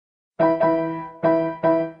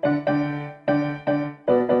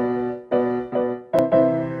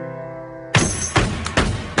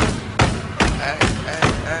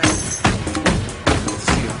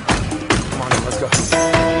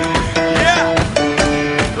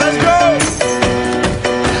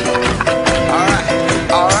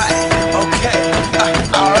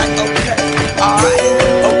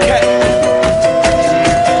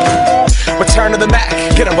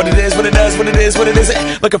is what it isn't.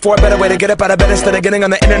 Looking for a better way to get up out of bed instead of getting on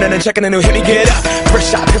the internet and checking a new hit. Me get up,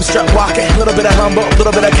 first shot, hip strut walking. A little bit of humble, a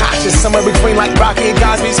little bit of cautious. Somewhere between like Rocky and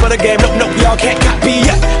Cosby's for the game. Nope, nope, y'all can't copy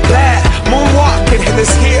yet. Bad moonwalking, and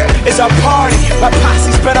this here is our party. My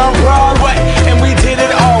posse's been on Broadway, and we did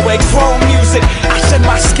it all way. Grown music, I shed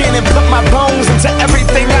my skin and put my bones into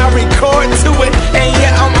everything I record to it. And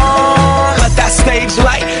yeah, I'm on. Let that stage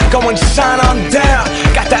light go and shine on down.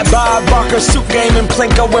 Got that Bob Barker suit game and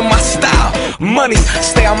Plinko in my style. Money,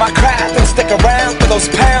 stay on my craft and stick around for those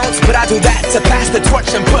pounds. But I do that to pass the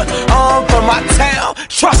torch and put on for my town.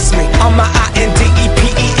 Trust me, on my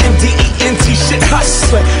INDEPENDENT shit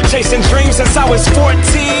hustling. Chasing dreams since I was 14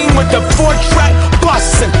 with the 4-track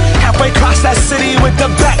bustin'. Halfway across that city with the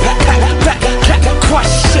back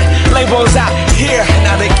crush shit. Labels out here,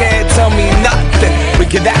 now they can't tell me nothing. We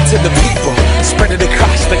give that to the people, spread it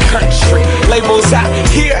across the country. Labels out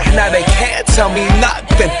here, now they can't tell me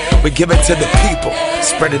nothing. We give it to the people,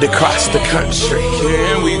 spread it across the country.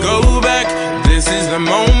 Here we go back, this is the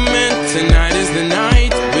moment. Tonight is the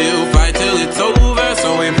night, we'll fight till it's over.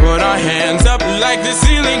 So we put our hands up like the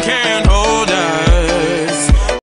ceiling can't hold